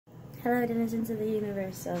Hello, denizens of the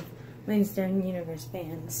universe of Moonstone universe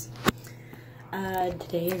fans.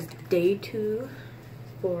 Today is day 2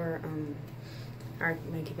 for my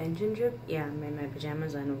convention trip. Yeah, I'm in my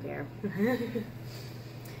pajamas. I don't care.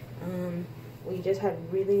 We just had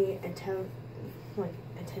really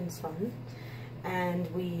intense fun, and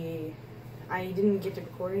I didn't get to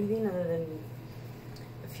record anything other than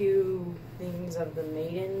a few things of the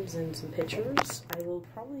maidens and some pictures. I will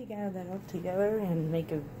probably gather that up together and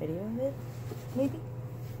make a video of it, maybe.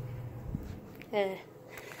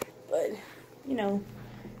 But you know,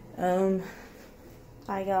 I'm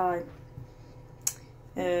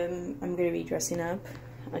gonna be dressing up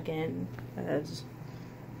again as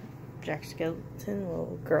Jack Skeleton,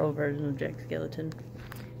 well, girl version of Jack Skeleton,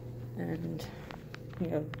 and you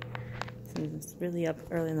know, since it's really up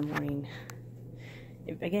early in the morning.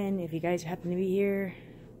 If you guys happen to be here,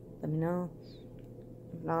 let me know.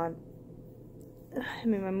 If not, I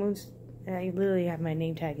mean, I literally have my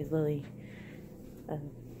name tag is Lily.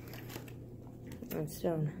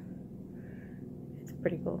 Moonstone. It's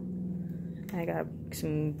pretty cool. I got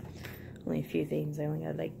only a few things. I only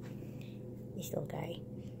got like this little guy.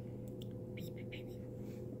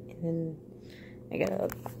 And then I got a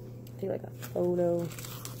photo,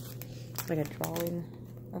 like a drawing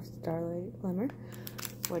of Starlight Glimmer,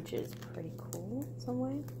 which is pretty cool in some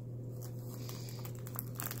way.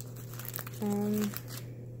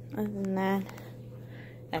 Other than that,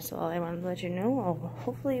 that's all I wanted to let you know. I'll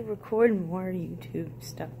hopefully record more YouTube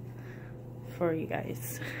stuff for you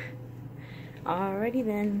guys. Alrighty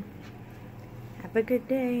then. Have a good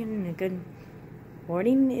day and a good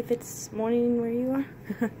morning if it's morning where you are.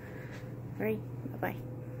 Alright.